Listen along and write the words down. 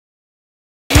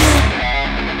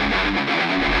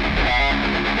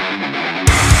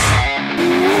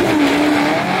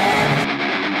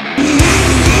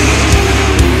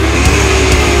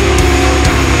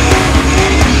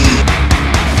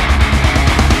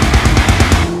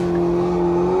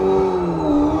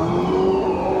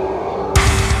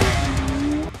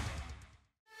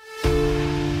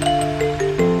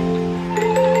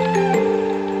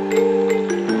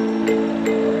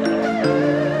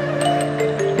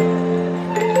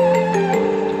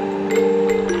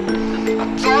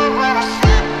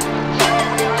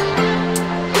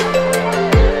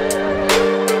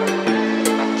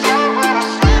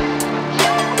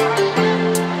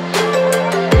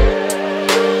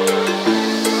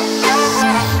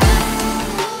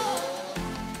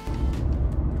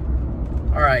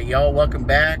y'all, welcome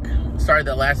back. Sorry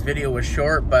the last video was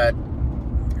short, but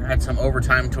I had some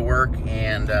overtime to work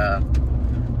and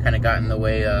kind of got in the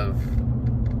way of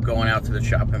going out to the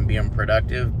shop and being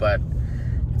productive. But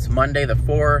it's Monday the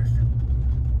 4th,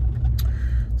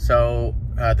 so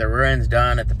the rear end's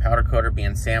done at the powder coater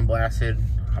being sandblasted.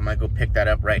 I'm gonna go pick that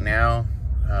up right now.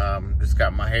 Just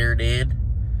got my hair did.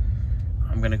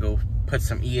 I'm gonna go put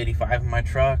some E85 in my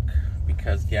truck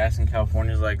because gas in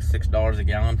California is like $6 a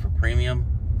gallon for premium,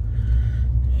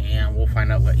 and we'll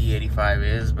find out what E85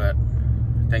 is, but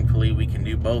thankfully we can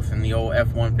do both in the old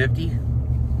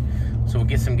F-150. So we'll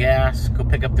get some gas, go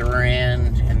pick up the rear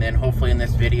end, and then hopefully in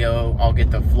this video I'll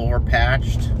get the floor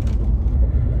patched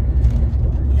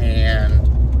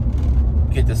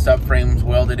and get the subframes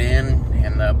welded in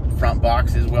and the front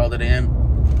boxes welded in,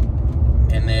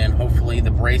 and then hopefully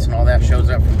the brace and all that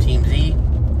shows up from Team Z,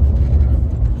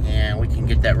 and we can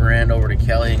get that rear end over to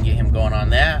Kelly and get him going on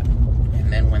that.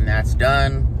 And then when that's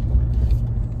done,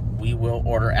 we will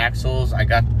order axles. I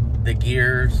got the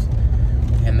gears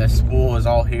and the spool is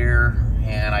all here,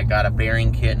 and I got a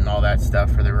bearing kit and all that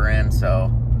stuff for the rear end.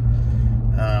 So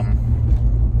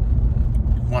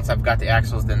once I've got the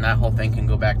axles, then that whole thing can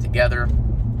go back together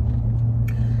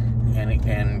and it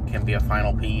can be a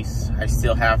final piece. I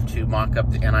still have to mock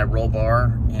up the anti-roll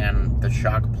bar and the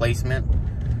shock placement.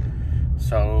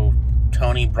 So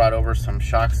Tony brought over some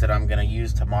shocks that I'm gonna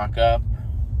use to mock up,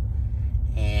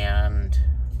 and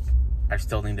I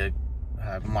still need to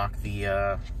mock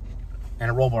the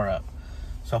anti-roll bar up.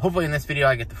 So hopefully in this video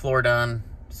I get the floor done,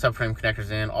 subframe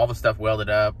connectors in, all the stuff welded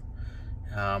up,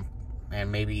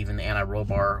 and maybe even the anti-roll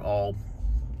bar all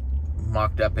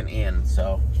mocked up and in.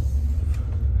 So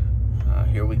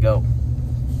here we go.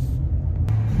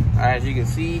 As you can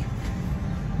see,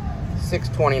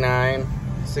 629,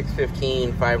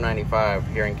 615, 595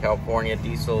 here in California.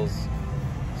 Diesel's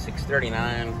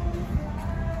 639,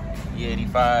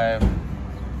 E85,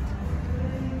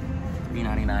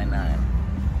 399.9.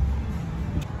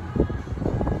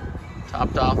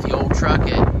 Topped off the old truck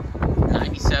at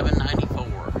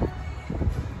 97.94.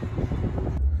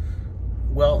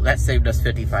 Well, that saved us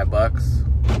 55 bucks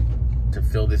to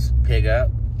fill this pig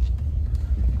up.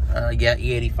 Yeah,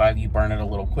 E85, you burn it a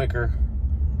little quicker,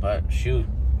 but shoot,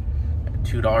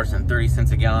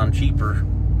 $2.30 a gallon cheaper,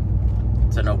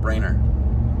 it's a no-brainer.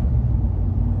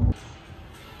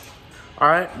 All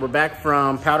right, we're back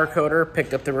from powder coater,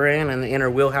 picked up the rear end and the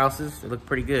inner wheel houses. They look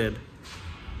pretty good.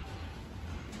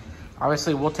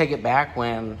 Obviously, we'll take it back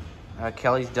when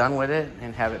Kelly's done with it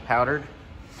and have it powdered.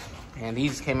 And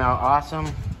these came out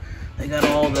awesome. They got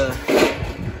all the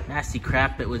nasty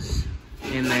crap that was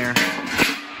in there.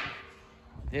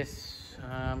 This,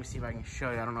 let me see if I can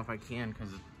show you. I don't know if I can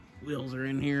because the wheels are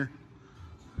in here.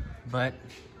 But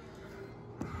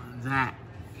that,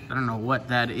 I don't know what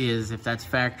that is, if that's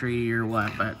factory or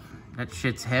what, but that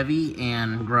shit's heavy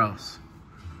and gross.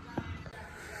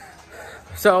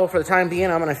 So for the time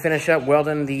being, I'm gonna finish up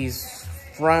welding these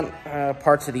front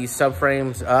parts of these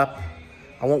subframes up.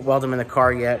 I won't weld them in the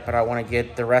car yet, but I wanna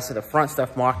get the rest of the front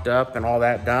stuff mocked up and all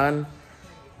that done.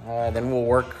 Then we'll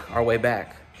work our way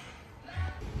back.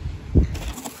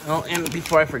 Oh, and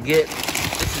before I forget,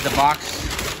 this is the box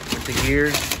with the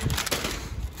gears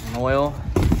and oil.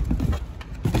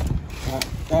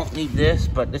 Won't need this,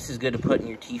 but this is good to put in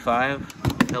your T5.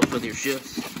 Helps with your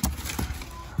shifts.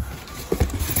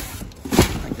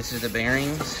 Like this is the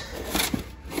bearings.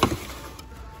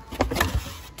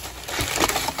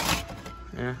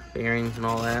 Yeah, bearings and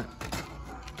all that.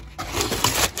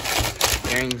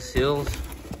 Bearing seals.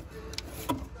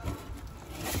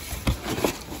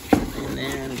 And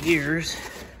then gears.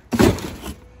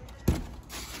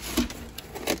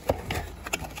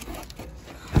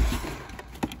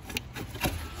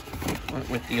 Went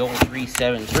with the old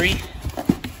 373.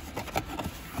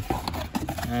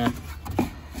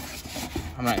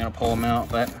 I'm not gonna pull them out,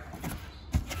 but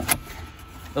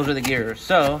those are the gears.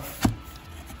 So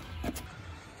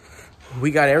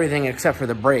we got everything except for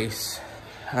the brace.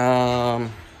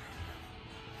 We've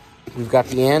got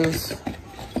the ends.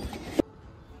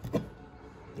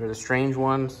 They're the strange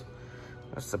ones.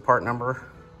 That's the part number.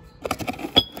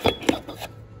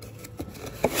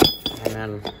 And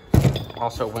then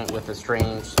also went with a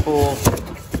strange spool.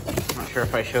 I'm not sure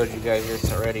if I showed you guys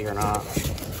this already or not.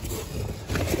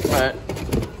 But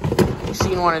you've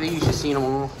seen one of these, you've seen them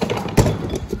all.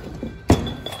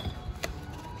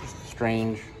 Just a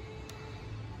strange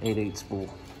 8/8 spool.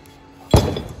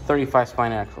 35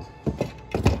 spine axle.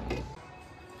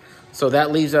 So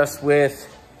that leaves us with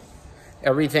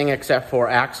everything except for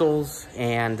axles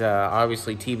and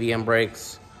obviously TBM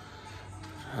brakes.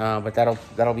 But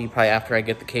that'll be probably after I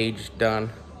get the cage done.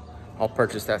 I'll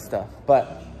purchase that stuff.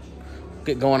 But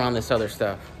get going on this other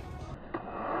stuff.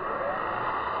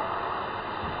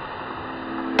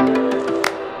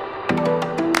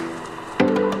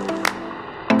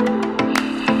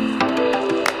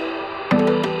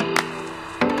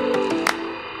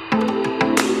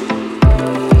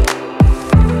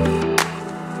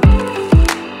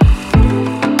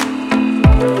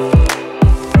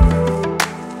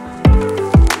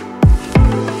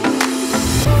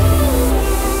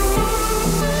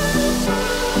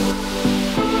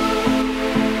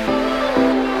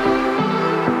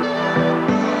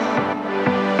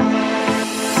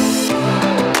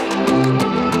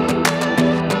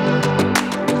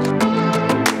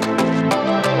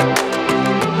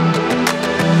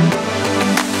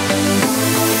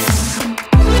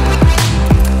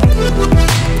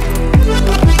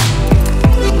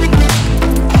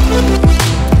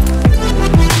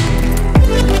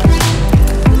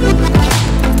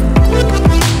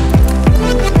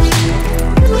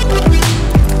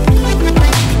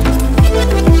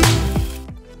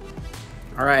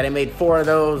 All right, I made 4 of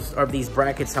those, of these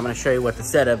brackets. I'm gonna show you what the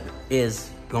setup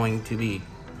is going to be.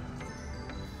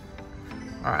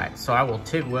 All right, so I will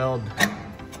TIG weld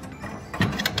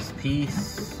this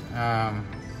piece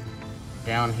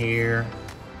down here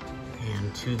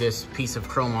and to this piece of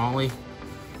chromoly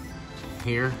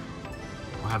here.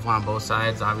 We'll have one on both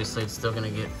sides. Obviously, it's still gonna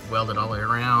get welded all the way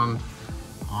around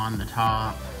on the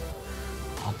top.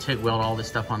 I'll TIG weld all this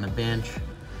stuff on the bench.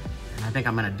 I think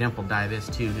I'm gonna dimple die this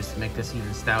too, just to make this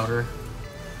even stouter.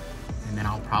 And then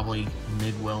I'll probably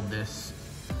MIG weld this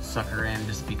sucker in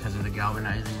just because of the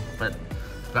galvanizing. But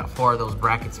I've got 4 of those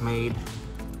brackets made.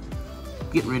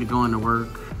 Getting ready to go into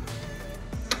work.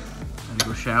 I'm gonna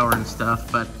go shower and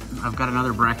stuff, but I've got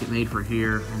another bracket made for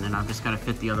here, and then I've just gotta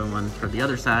fit the other one for the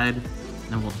other side, and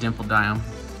then we'll dimple die them.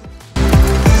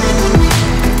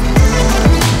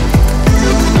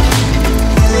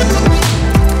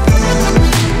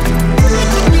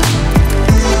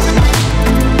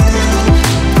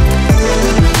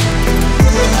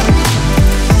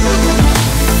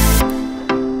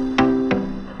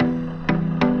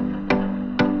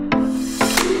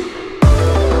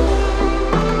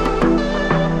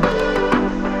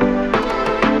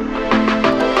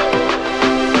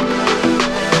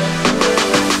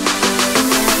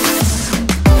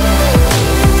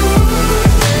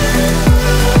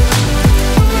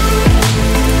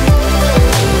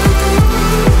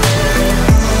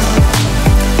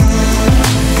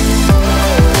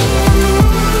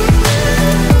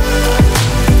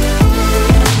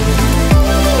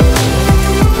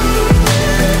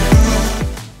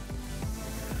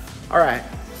 All right,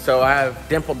 so I've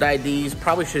dimple dyed these.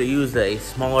 Probably should have used a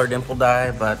smaller dimple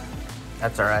die, but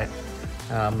that's all right.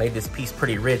 Made this piece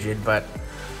pretty rigid, but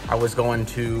I was going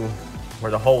to,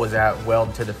 where the hole was at,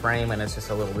 weld to the frame, and it's just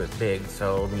a little bit big,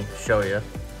 so let me show you.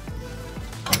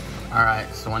 All right,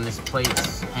 so on this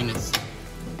plate's in its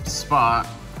spot,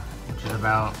 which is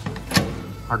about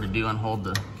hard to do and hold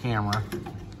the camera.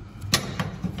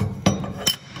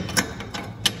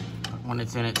 When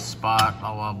it's in its spot,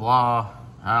 blah, blah, blah.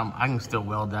 I can still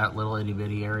weld that little itty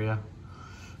bitty area,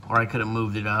 or I could have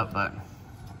moved it up, but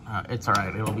it's all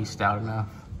right, it'll be stout enough.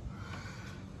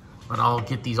 But I'll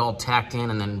get these all tacked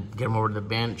in and then get them over to the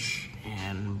bench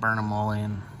and burn them all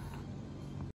in.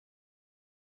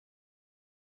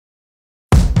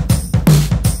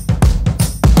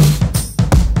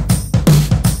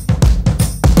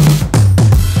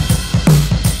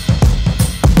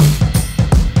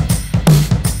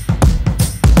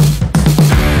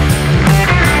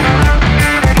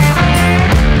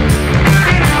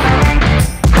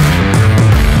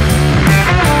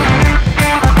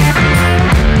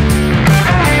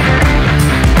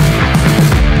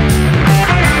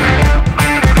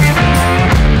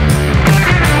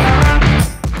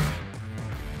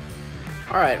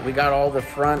 We got all the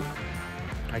front,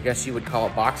 I guess you would call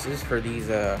it boxes for these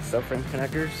subframe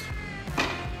connectors.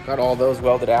 Got all those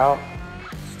welded out.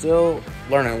 Still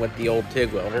learning with the old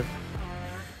TIG welder,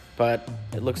 but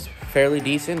it looks fairly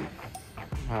decent.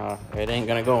 It ain't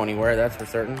gonna go anywhere, that's for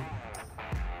certain.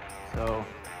 So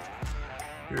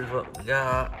here's what we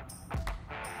got.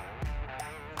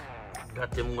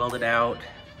 Got them welded out.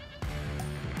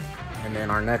 And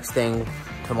then our next thing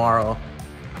tomorrow,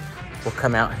 we'll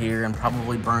come out here and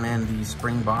probably burn in these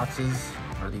spring boxes,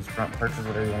 or these front perches,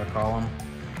 whatever you want to call them.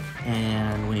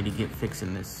 And we need to get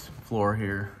fixing this floor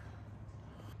here.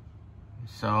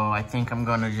 So I think I'm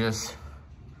gonna just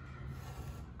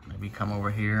maybe come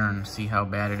over here and see how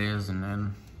bad it is, and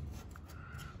then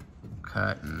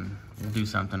cut and do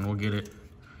something. We'll get it.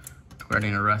 It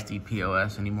ain't a rusty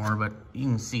POS anymore, but you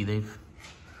can see they've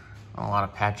A lot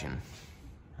of patching.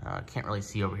 Can't really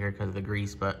see over here because of the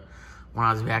grease, but when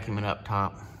I was vacuuming up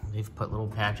top, they've put little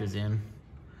patches in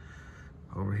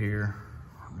over here.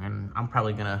 And I'm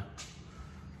probably gonna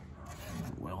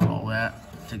weld all that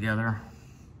together.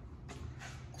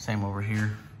 Same over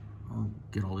here. I'll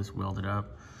get all this welded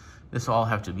up. This will all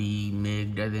have to be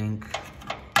MIG'd, I think.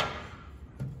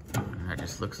 That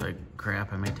just looks like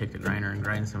crap. I may take the grinder and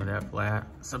grind some of that flat.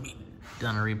 Somebody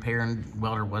done a repair and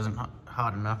welder wasn't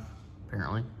hot enough,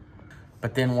 apparently.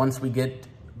 But then once we get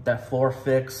that floor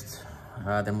fixed,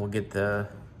 then we'll get these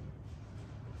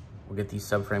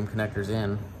subframe connectors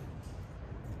in.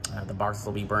 The boxes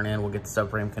will be burnt in. We'll get the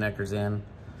subframe connectors in.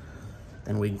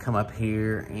 Then we can come up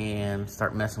here and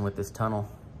start messing with this tunnel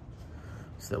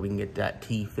so that we can get that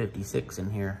T56 in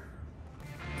here.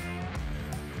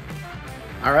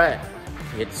 All right,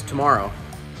 it's tomorrow.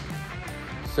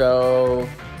 So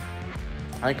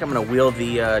I think I'm gonna wheel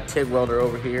the TIG welder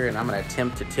over here, and I'm gonna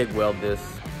attempt to TIG weld this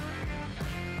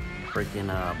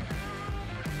freaking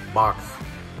box,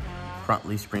 front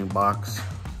leaf spring box.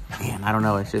 Man, I don't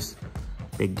know, it's just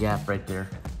a big gap right there.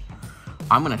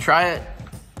 I'm gonna try it,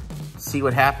 see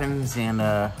what happens, and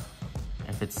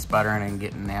if it's sputtering and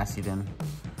getting nasty, then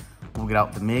we'll get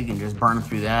out the MIG and just burn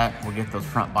through that. We'll get those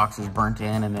front boxes burnt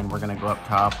in, and then we're gonna go up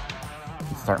top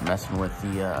and start messing with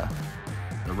the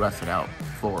rusted out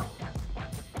floor.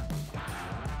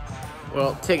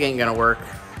 Well, TIG ain't gonna work.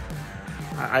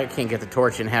 I can't get the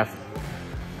torch in half.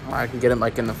 I can get it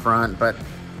like in the front, but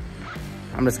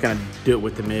I'm just gonna do it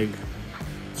with the MIG.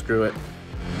 Screw it.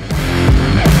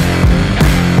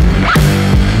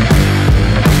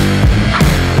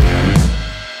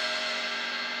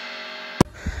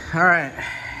 All right,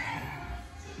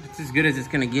 it's as good as it's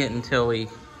gonna get until we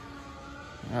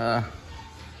get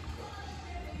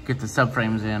the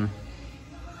subframes in.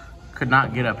 Could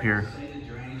not get up here,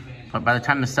 but by the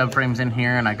time the subframe's in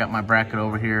here and I got my bracket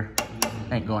over here,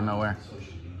 ain't going nowhere.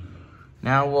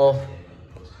 Now we'll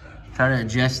try to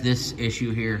adjust this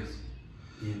issue here.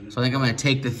 So I think I'm gonna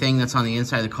take the thing that's on the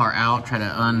inside of the car out, try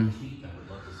to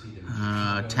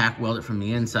tack weld it from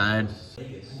the inside.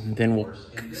 And then we'll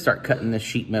start cutting this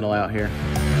sheet metal out here.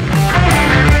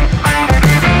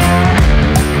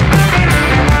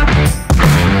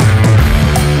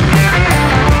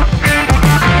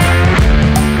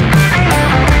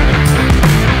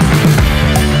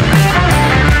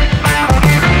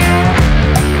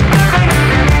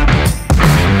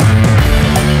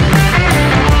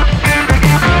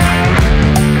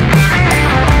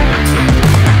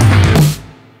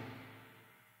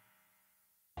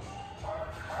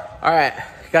 All right,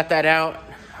 got that out.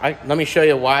 Let me show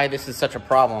you why this is such a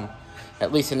problem,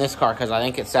 at least in this car, because I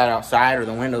think it sat outside or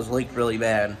the windows leaked really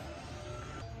bad.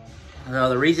 Now,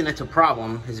 the reason it's a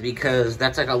problem is because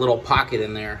that's like a little pocket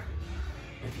in there.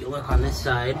 If you look on this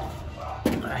side,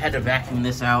 I had to vacuum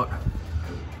this out,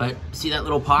 but see that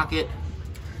little pocket?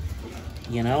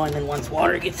 You know, and then once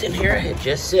water gets in here, it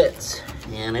just sits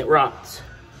and it rots.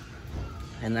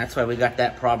 And that's why we got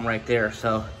that problem right there.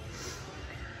 So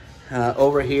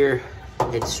over here,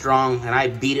 it's strong, and I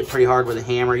beat it pretty hard with a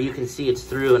hammer. You can see it's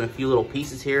through in a few little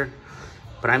pieces here,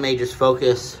 but I may just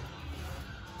focus.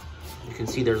 You can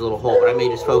see there's a little hole, but I may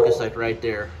just focus like right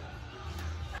there.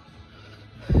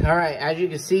 All right, as you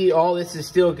can see, all this is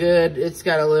still good. It's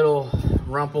got a little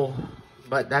rumple,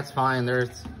 but that's fine.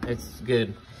 It's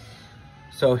good.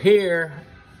 So here,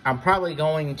 I'm probably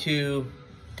going to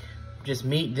just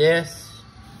meet this.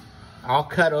 I'll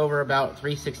cut over about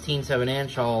 3/16 of an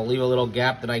inch. I'll leave a little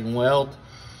gap that I can weld.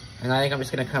 And I think I'm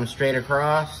just gonna come straight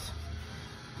across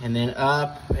and then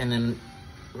up and then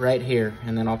right here.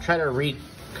 And then I'll try to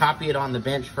copy it on the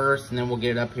bench first, and then we'll get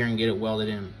it up here and get it welded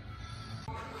in.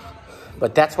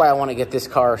 But that's why I wanna get this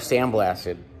car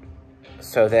sandblasted,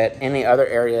 so that any other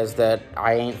areas that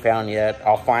I ain't found yet,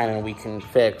 I'll find and we can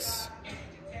fix.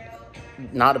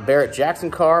 Not a Barrett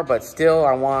Jackson car, but still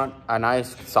I want a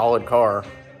nice solid car,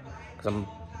 because I'm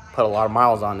put a lot of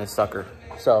miles on this sucker.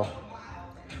 So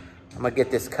I'm gonna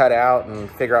get this cut out and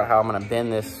figure out how I'm gonna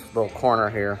bend this little corner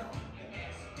here.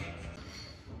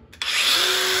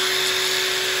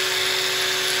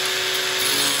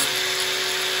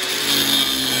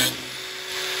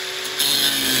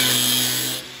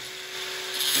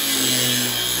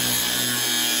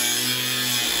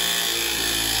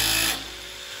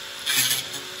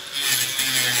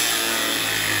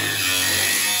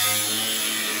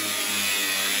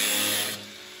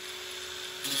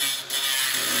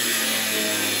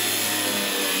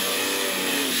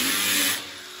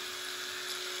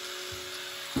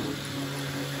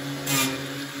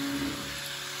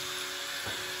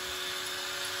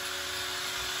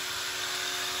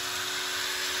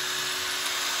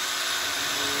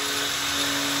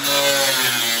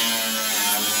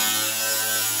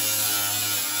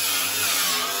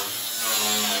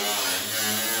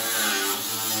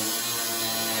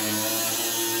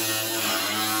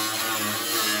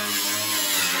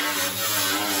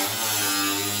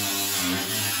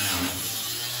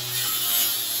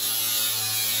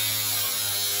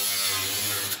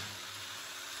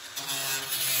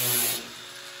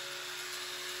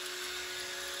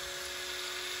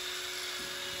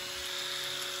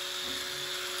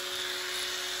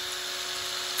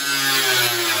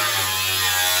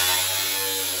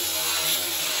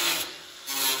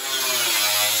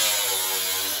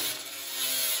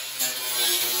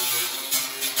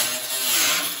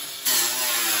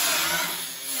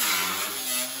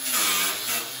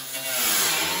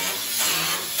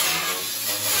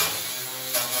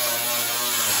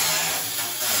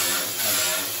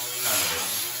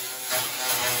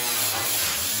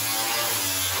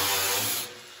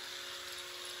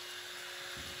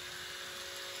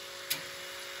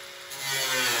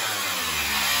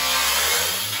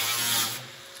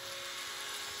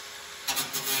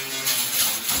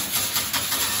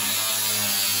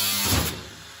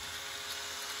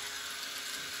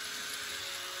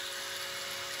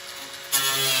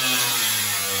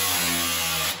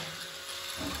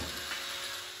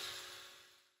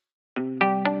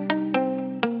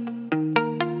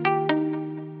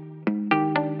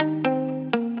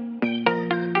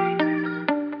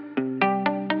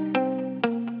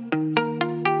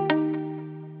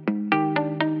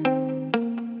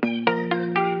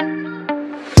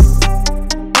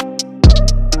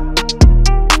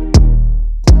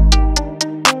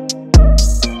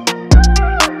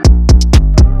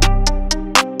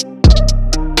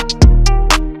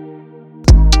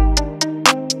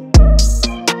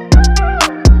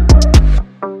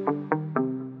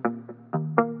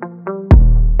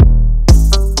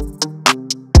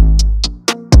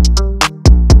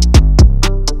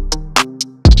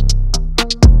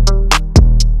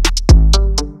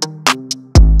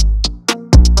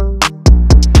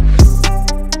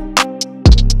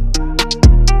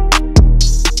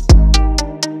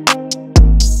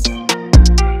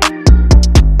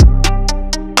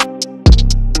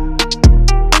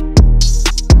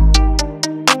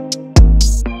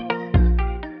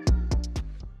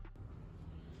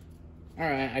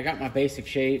 Alright, I got my basic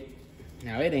shape.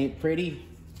 Now it ain't pretty,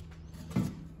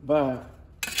 but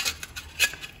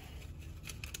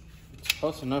it's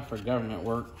close enough for government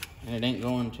work, and it ain't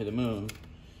going to the moon.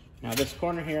 Now this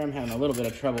corner here I'm having a little bit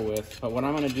of trouble with, but what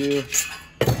I'm gonna do is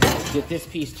get this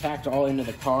piece tacked all into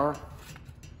the car.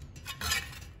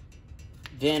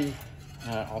 Then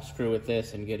I'll screw with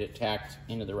this and get it tacked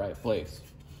into the right place.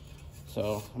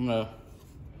 So I'm gonna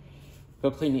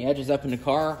go clean the edges up in the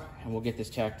car and we'll get this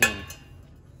tacked in.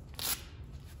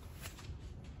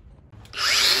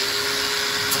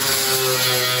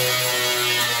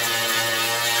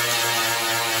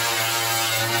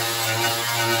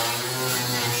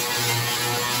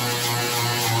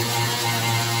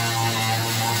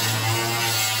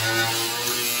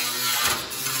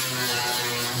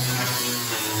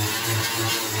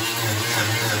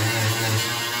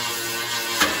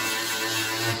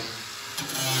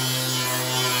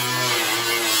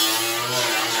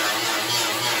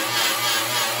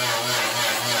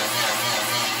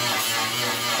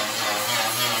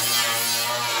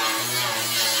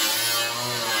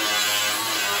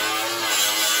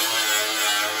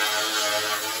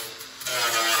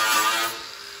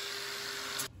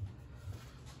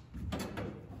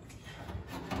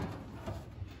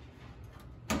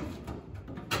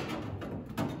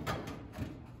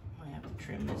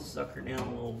 Trim this sucker down a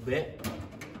little bit.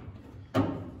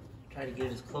 Try to get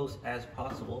it as close as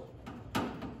possible. Take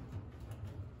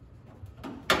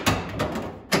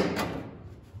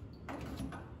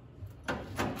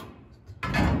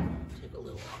a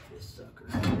little off this sucker.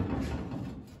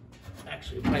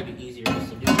 Actually, it would probably be easier just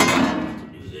to do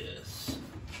this.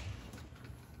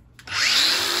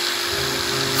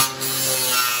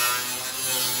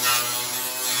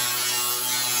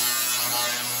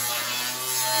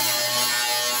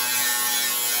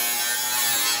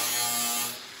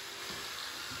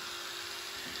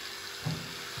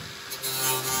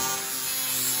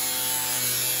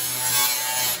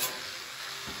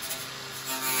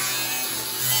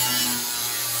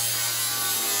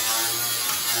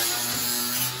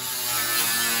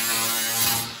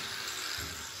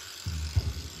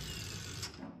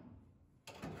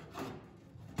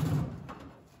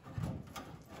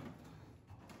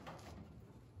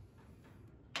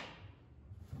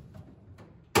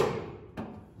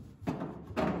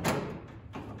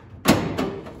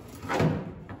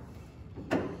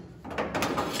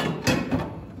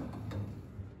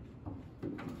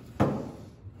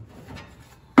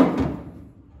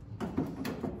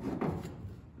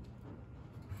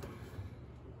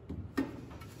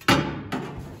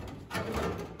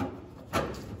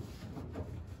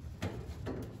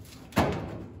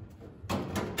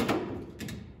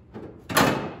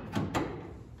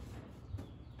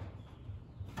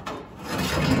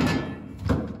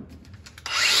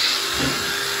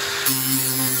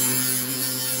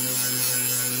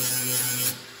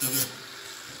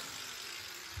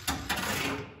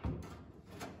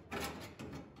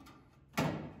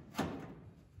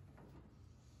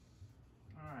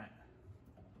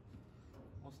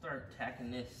 Start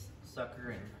tacking this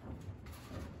sucker and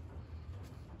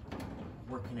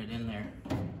working it in there.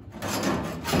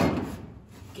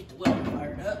 Get the welder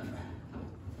fired up.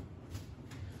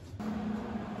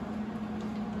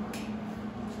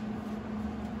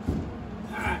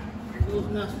 Alright, here goes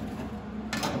nothing.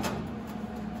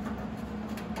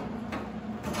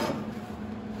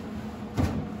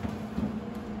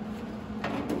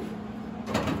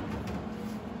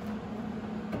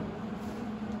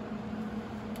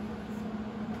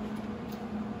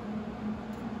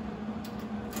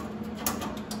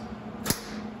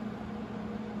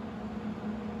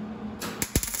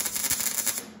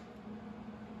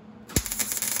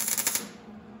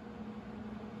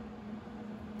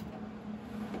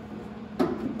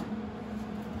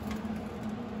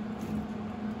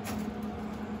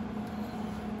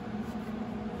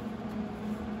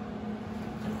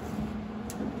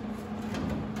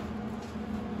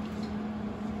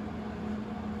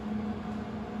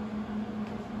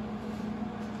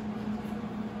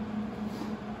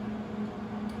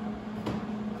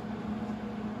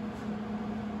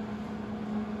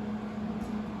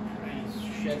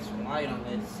 Shed some light on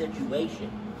this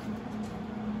situation.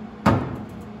 The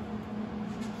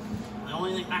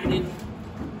only thing I didn't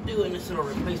do in this little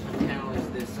replacement panel is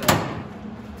this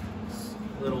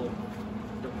little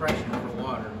depression for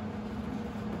water.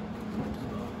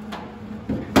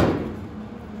 Go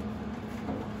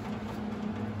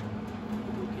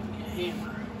get me a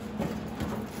hammer.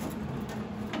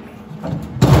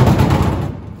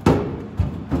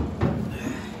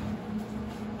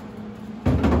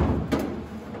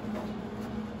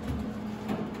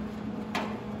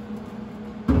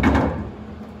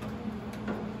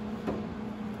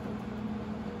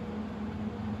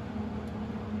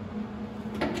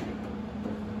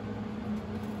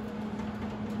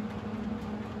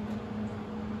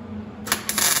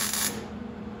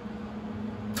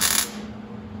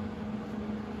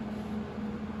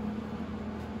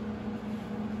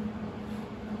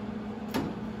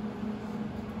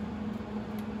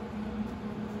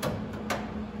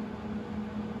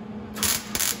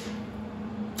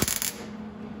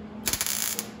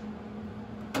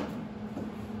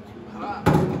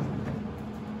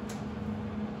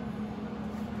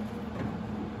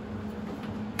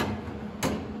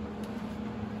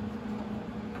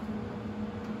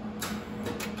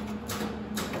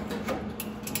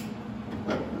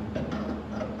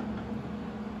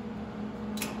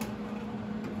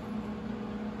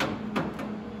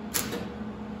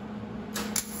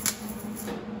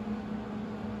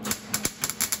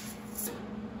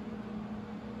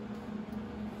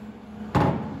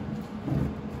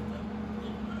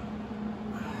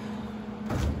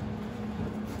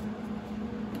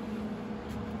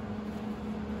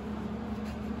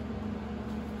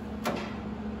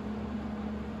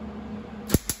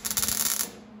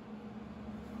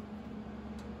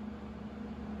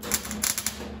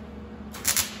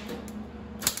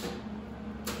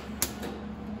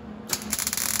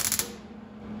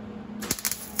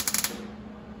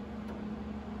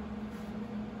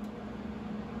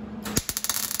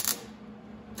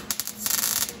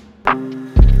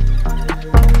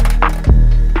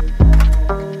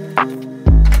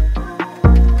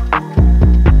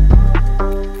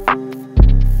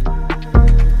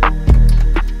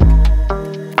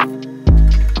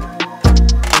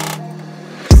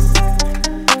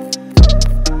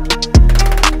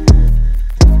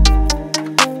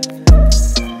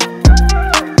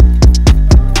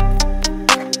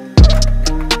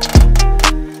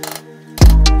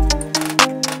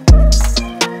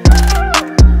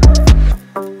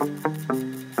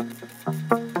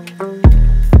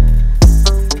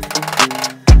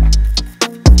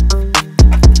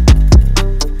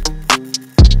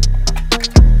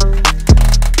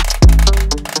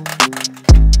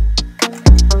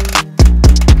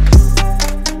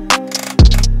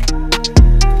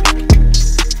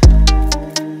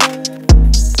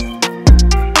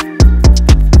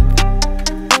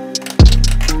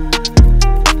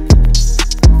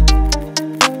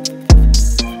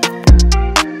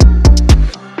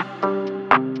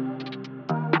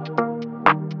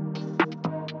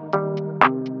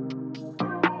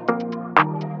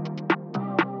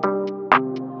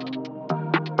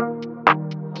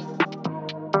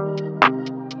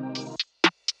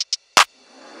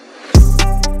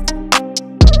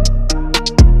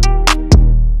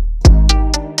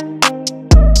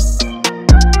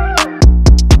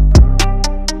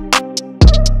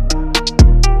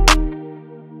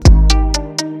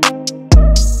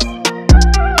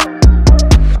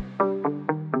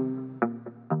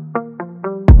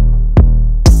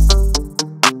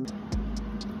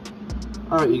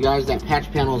 guys that patch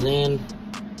panel's in.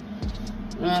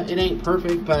 It ain't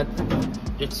perfect, but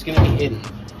it's gonna be hidden.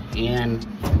 And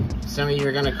some of you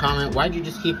are gonna comment, why'd you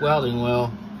just keep welding?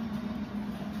 Well,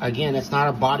 again, it's not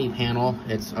a body panel,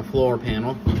 it's a floor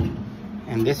panel.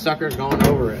 And this sucker's going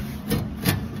over it.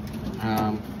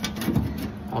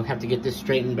 I'll have to get this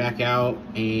straightened back out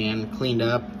and cleaned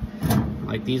up.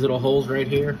 Like these little holes right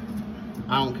here,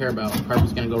 I don't care about.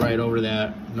 Carpet's gonna go right over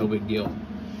that, no big deal.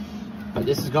 But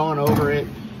this is going over it.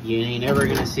 You ain't ever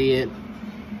gonna see it.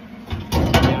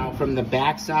 Now from the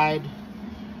back side,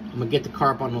 I'm gonna get the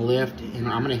carp on the lift and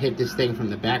I'm gonna hit this thing from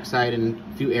the back side in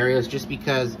a few areas just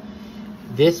because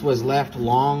this was left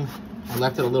long. I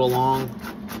left it a little long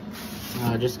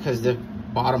just because the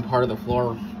bottom part of the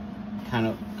floor kind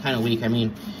of weak. I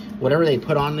mean, whatever they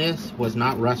put on this was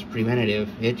not rust preventative.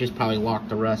 It just probably locked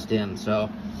the rust in. So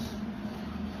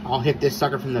I'll hit this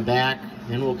sucker from the back,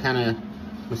 then we'll kind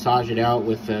of massage it out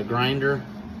with a grinder.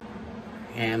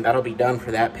 And that'll be done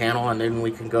for that panel, and then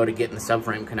we can go to getting the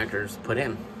subframe connectors put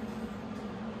in.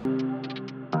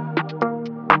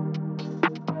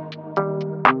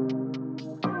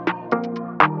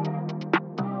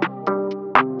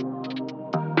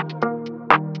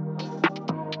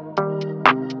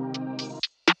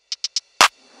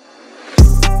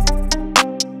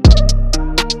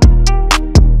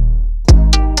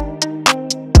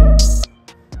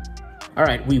 All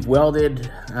right, we've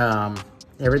welded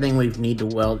everything we need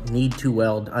to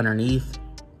weld underneath.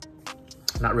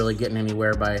 Not really getting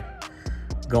anywhere by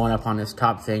going up on this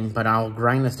top thing, but I'll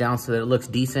grind this down so that it looks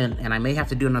decent, and I may have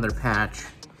to do another patch.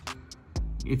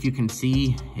 If you can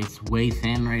see, it's way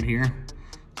thin right here,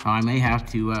 so I may have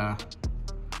to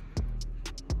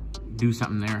do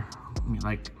something there,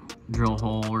 like drill a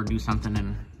hole or do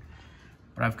something.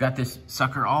 But I've got this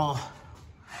sucker all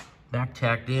back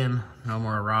tacked in, no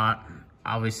more rot.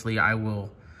 Obviously, I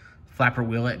will flapper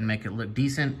wheel it and make it look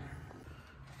decent.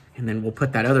 And then we'll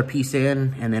put that other piece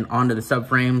in and then onto the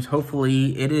subframes.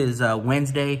 Hopefully it is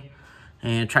Wednesday,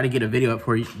 and try to get a video up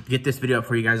for you, get this video up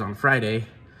for you guys on Friday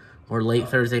or late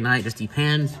Thursday night, just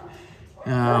depends.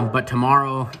 But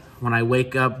tomorrow when I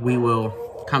wake up, we will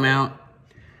come out,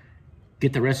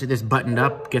 get the rest of this buttoned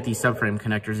up, get these subframe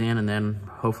connectors in, and then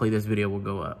hopefully this video will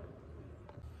go up.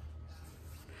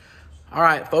 All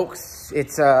right, folks,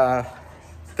 it's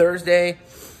Thursday,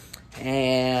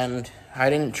 and I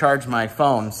didn't charge my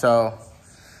phone, so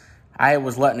I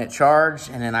was letting it charge,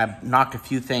 and then I knocked a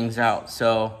few things out.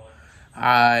 So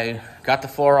I got the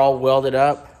floor all welded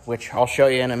up, which I'll show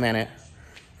you in a minute.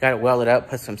 Got it welded up,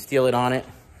 put some Steelite on it.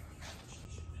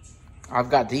 I've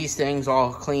got these things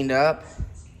all cleaned up,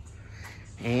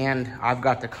 and I've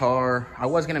got the car. I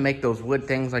was gonna make those wood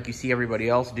things like you see everybody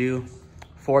else do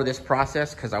for this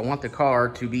process, because I want the car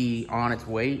to be on its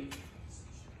weight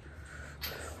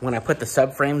when I put the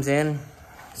subframes in.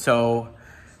 So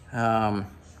I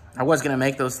was gonna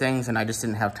make those things and I just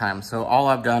didn't have time. So all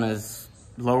I've done is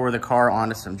lower the car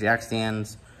onto some jack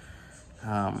stands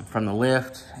from the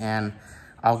lift, and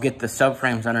I'll get the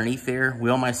subframes underneath there,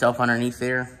 wheel myself underneath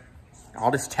there.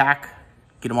 I'll just get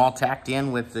them all tacked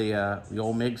in with the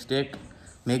old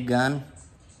MIG gun.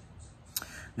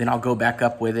 Then I'll go back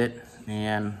up with it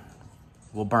and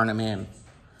we'll burn them in.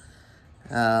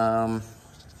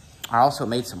 I also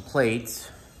made some plates.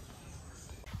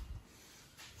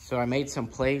 So I made some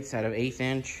plates out of 1/8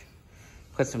 inch,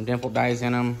 put some dimple dies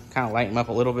in them, kind of lighten them up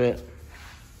a little bit.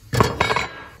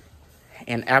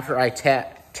 And after I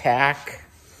tack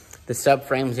the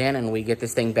subframes in and we get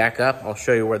this thing back up, I'll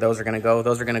show you where those are gonna go.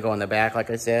 Those are gonna go in the back, like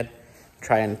I said.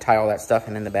 Try and tie all that stuff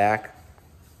in the back.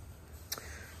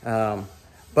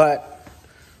 But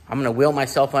I'm gonna wheel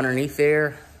myself underneath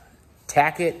there,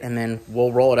 tack it, and then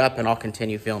we'll roll it up and I'll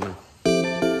continue filming.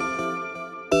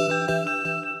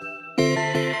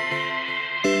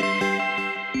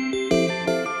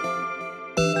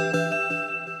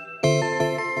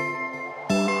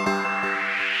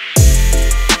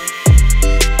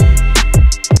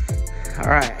 All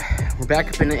right, we're back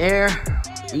up in the air.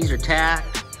 These are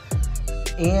tacked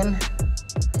in.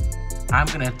 I'm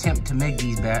gonna attempt to take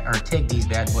these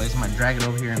bad boys. I'm gonna drag it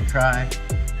over here and try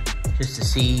just to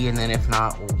see, and then if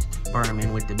not, we'll burn them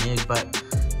in with the MIG. But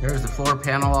there's the floor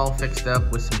panel all fixed up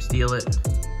with some Steelite,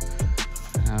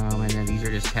 and then these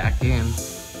are just tacked in.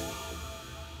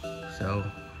 So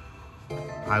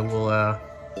I will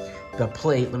the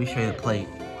plate. Let me show you the plate.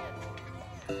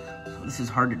 So this is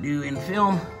hard to do in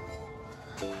film,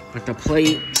 but the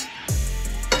plate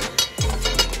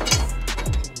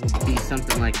will be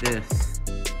something like this,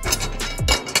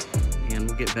 and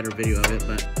we'll get better video of it,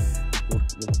 but we'll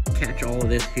catch all of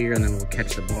this here and then we'll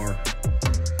catch the bar.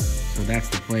 So that's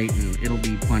the plate, and it'll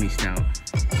be plenty stout.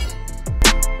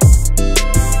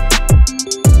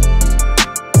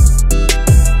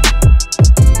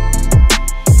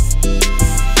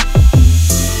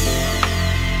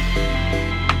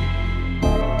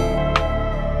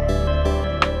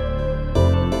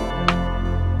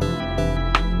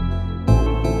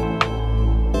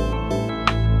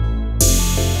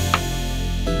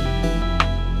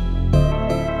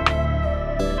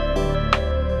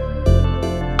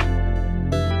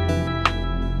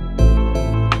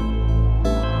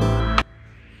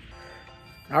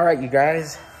 All right, you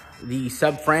guys, the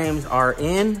subframes are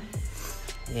in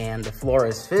and the floor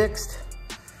is fixed.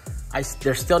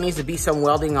 There still needs to be some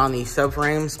welding on these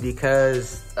subframes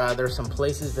because there's some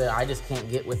places that I just can't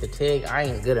get with the TIG. I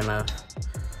ain't good enough.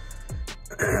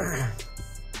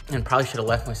 And probably should have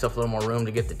left myself a little more room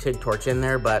to get the TIG torch in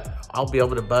there, but I'll be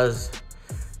able to buzz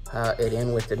it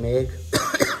in with the MIG.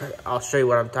 I'll show you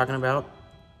what I'm talking about.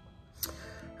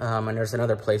 And there's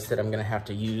another place that I'm gonna have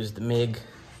to use the MIG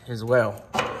as well.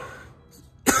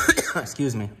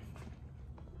 Excuse me.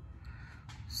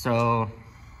 So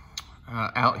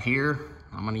out here,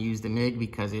 I'm gonna use the MIG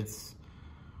because it's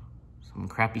some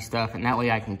crappy stuff, and that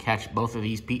way I can catch both of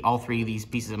these, all three of these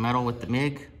pieces of metal with the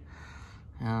MIG.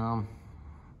 But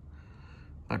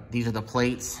these are the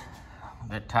plates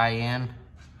that tie in.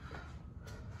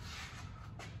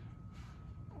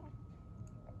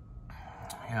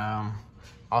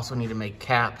 Also need to make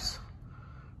caps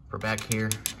for back here.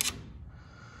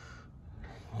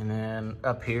 And then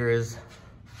up here is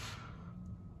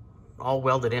all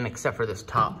welded in except for this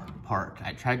top part.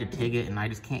 I tried to TIG it and I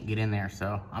just can't get in there.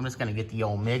 So I'm just gonna get the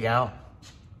old MIG out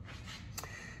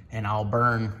and I'll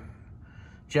burn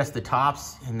just the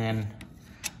tops. And then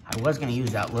I was gonna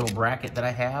use that little bracket that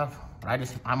I have, but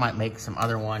I might make some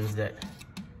other ones that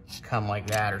come like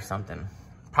that or something.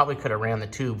 Probably could have ran the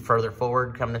tube further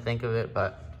forward, come to think of it,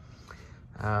 but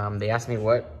they asked me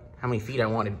how many feet I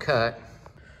wanted cut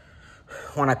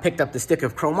when I picked up the stick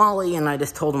of chromoly, and I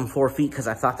just told them 4 feet because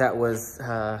I thought that was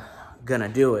gonna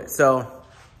do it. So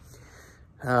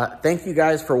thank you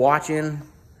guys for watching.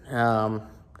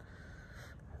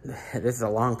 This is a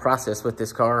long process with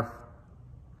this car.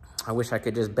 I wish I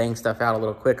could just bang stuff out a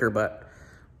little quicker, but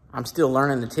I'm still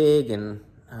learning the TIG, and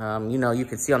you know, you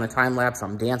can see on the time lapse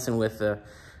I'm dancing with the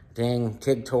dang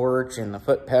TIG torch and the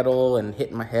foot pedal and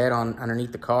hitting my head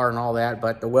underneath the car and all that.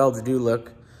 But the welds do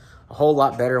look a whole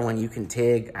lot better when you can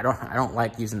TIG. I don't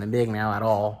like using the MIG now at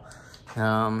all.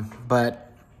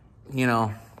 But you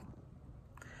know,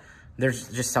 there's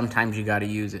just sometimes you got to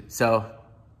use it. So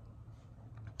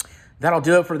that'll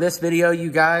do it for this video,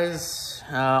 you guys.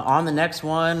 On the next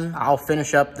one, I'll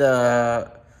finish up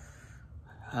the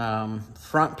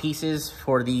front pieces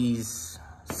for these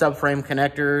subframe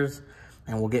connectors,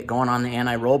 and we'll get going on the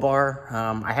anti-roll bar.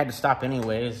 I had to stop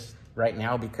anyways right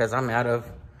now because I'm out of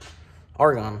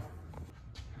argon.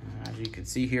 As you can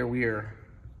see here,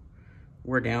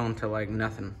 we're down to like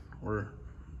nothing. We're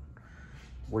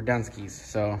Dunskies.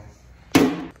 So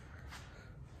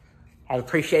I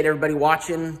appreciate everybody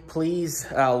watching. Please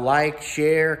like,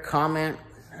 share, comment,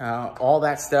 all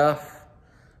that stuff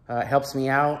helps me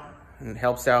out. And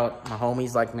helps out my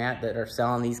homies like Matt that are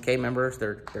selling these K-members.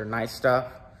 They're nice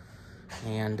stuff.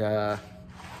 And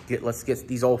let's get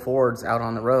these old Fords out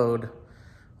on the road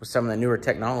with some of the newer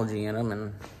technology in them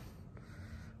and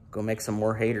go make some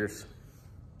more haters.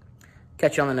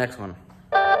 Catch you on the next one.